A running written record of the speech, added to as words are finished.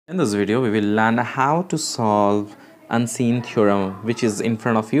In this video, we will learn how to solve unseen theorem, which is in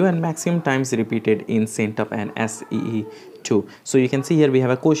front of you and maximum times repeated in CENTUP and SEE2. So you can see here we have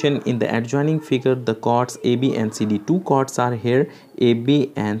a question in the adjoining figure. The chords AB and CD, two chords are here.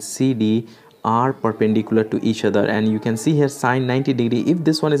 AB and CD are perpendicular to each other, and you can see here sine 90 degree. If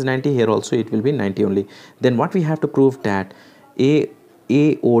this one is 90, here also it will be 90 only. Then what we have to prove that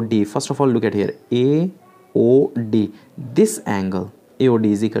AOD, first of all look at here, AOD, this angle AOD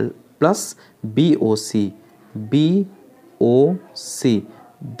is equal plus BOC,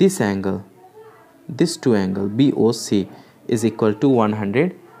 this angle, this two angle BOC is equal to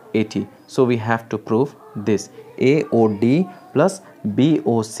 180. So we have to prove this AOD plus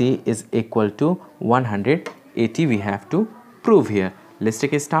BOC is equal to 180. We have to prove here. Let's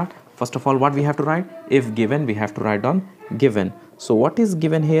take a start. First of all, what we have to write? If given, we have to write on given. So what is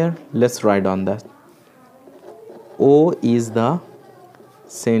given here? Let's write on that. O is the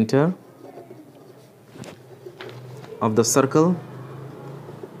center of the circle.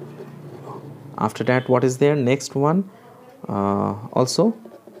 After that, what is there? Next one, also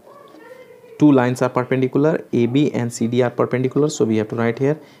two lines are perpendicular. AB and CD are perpendicular, so we have to write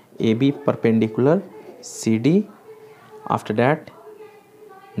here AB perpendicular CD. After that,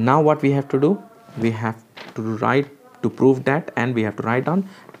 now what we have to do? We have to write to prove that, and we have to write on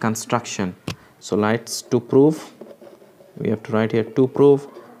construction. So let's to prove, we have to write here to prove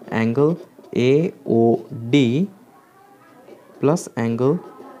angle AOD plus angle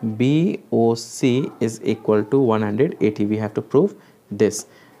BOC is equal to 180. We have to prove this.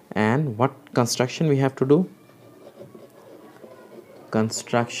 And what construction we have to do?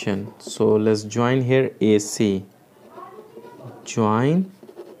 Construction. So let's join here AC. Join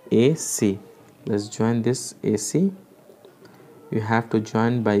AC. Let's join this AC. You have to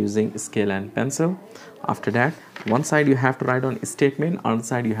join by using scale and pencil. After that, one side you have to write on statement, other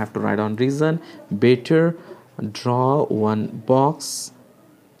side you have to write on reason. Better draw one box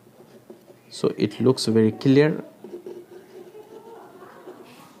so it looks very clear.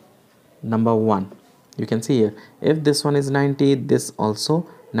 Number 1, you can see here, if this one is 90, this also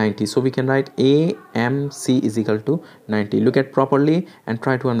 90, so we can write AMC is equal to 90. Look at properly and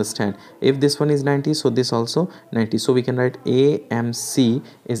try to understand. If this one is 90, so this also 90, so we can write AMC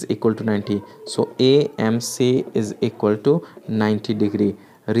is equal to 90. So AMC is equal to 90 degree.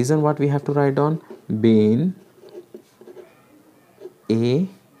 Reason what we have to write on? Being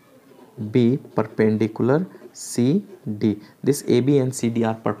AB perpendicular CD. This AB and CD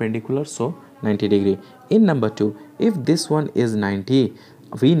are perpendicular, so 90 degree. In number 2, if this one is 90,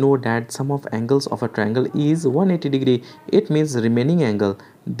 we know that sum of angles of a triangle is 180 degree. It means remaining angle,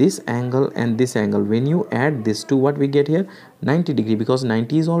 this angle and this angle, when you add this to, what we get here? 90 degree, because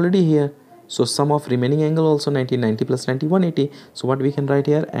 90 is already here. So sum of remaining angle also 90. 90 plus 90, 180. So what we can write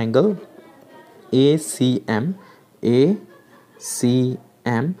here? Angle ACM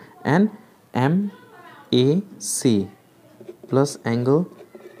and MAC plus angle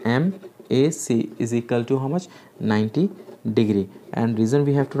MAC is equal to how much? 90 degree. And reason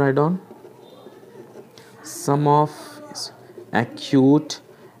we have to write on? Sum of acute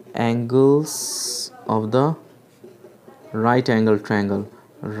angles of the right angle triangle.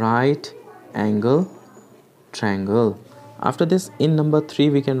 Right angle triangle. After this, in number 3,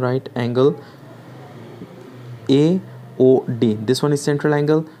 we can write angle AOD. This one is central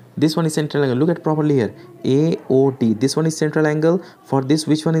angle. This one is central angle. Look at properly here. AOD. This one is central angle. For this,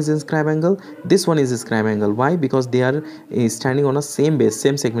 which one is inscribe angle? This one is inscribe angle. Why? Because they are standing on a same base,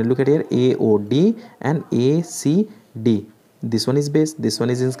 same segment. Look at here. AOD and ACD. This one is base, this one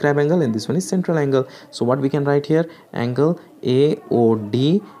is inscribe angle, and this one is central angle. So what we can write here? Angle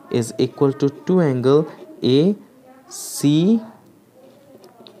AOD is equal to 2 angle ACM.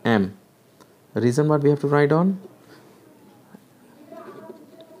 Reason what we have to write on?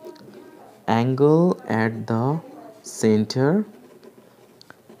 Angle at the center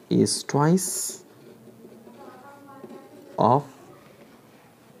is twice of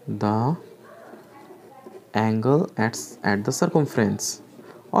the angle at the circumference.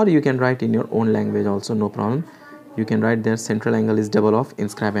 Or you can write in your own language also, no problem. You can write there central angle is double of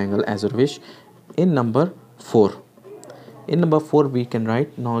inscribe angle, as you wish. In number 4, we can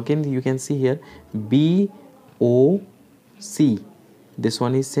write, now again you can see here BOC. This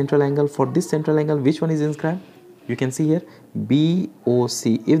one is central angle. For this central angle, which one is inscribed? You can see here BOC.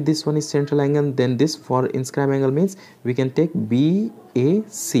 If this one is central angle, then this for inscribed angle means we can take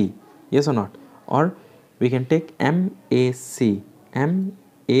BAC. Yes or not? Or we can take MAC.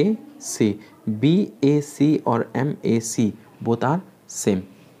 BAC or MAC, both are same.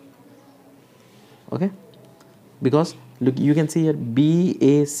 Okay, because look, you can see here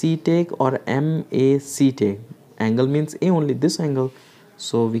BAC take or MAC take. Angle means A only, this angle.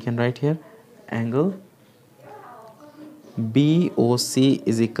 So we can write here angle BOC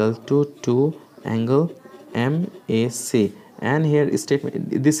is equal to angle MAC. And here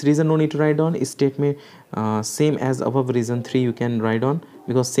statement, this reason no need to write down, statement same as above reason 3 you can write on,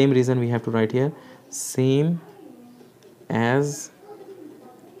 because same reason we have to write here, same as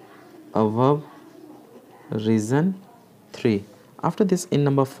above reason 3. After this, in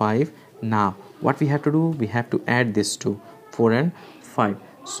number 5, now what we have to do, we have to add this to 4 and 5.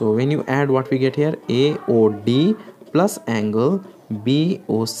 So when you add, what we get here, AOD plus angle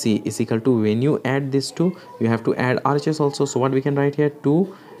BOC is equal to, when you add this two, you have to add RHS also. So what we can write here,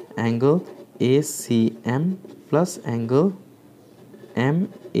 2 angle ACM plus angle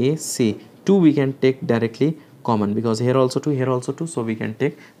MAC. 2 we can take directly common, because here also 2, here also 2, so we can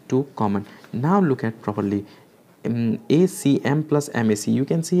take 2 common. Now look at properly, ACM plus MAC. You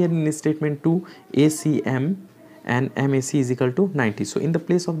can see here in statement 2, ACM and MAC is equal to 90. So in the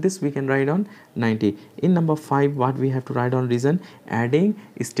place of this, we can write on 90. In number 5, what we have to write on reason, adding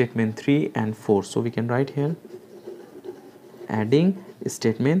statement 3 and 4. So we can write here adding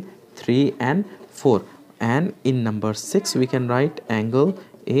statement 3 and 4. And in number 6, we can write angle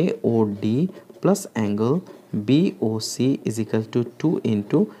AOD plus angle BOC is equal to 2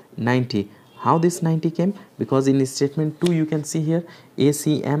 into 90. How this 90 came? Because in statement 2 you can see here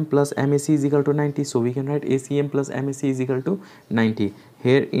ACM plus MAC is equal to 90. So we can write ACM plus MAC is equal to 90.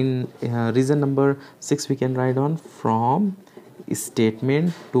 Here in reason number 6 we can write on from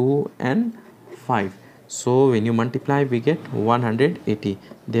statement 2 and 5. So when you multiply, we get 180.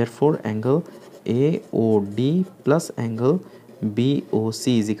 Therefore angle AOD plus angle BOC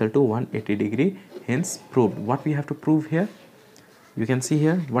is equal to 180 degree. Hence proved. What we have to prove here? You can see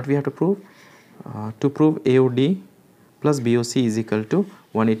here what we have to prove. To prove AOD plus BOC is equal to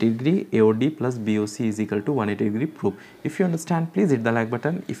 180 degree, AOD plus BOC is equal to 180 degree proof. If you understand, please hit the like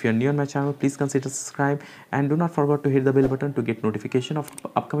button. If you are new on my channel, please consider subscribe, and do not forget to hit the bell button to get notification of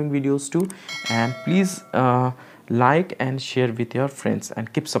upcoming videos too. And please like and share with your friends,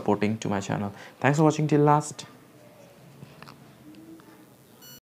 and keep supporting to my channel. Thanks for watching till last.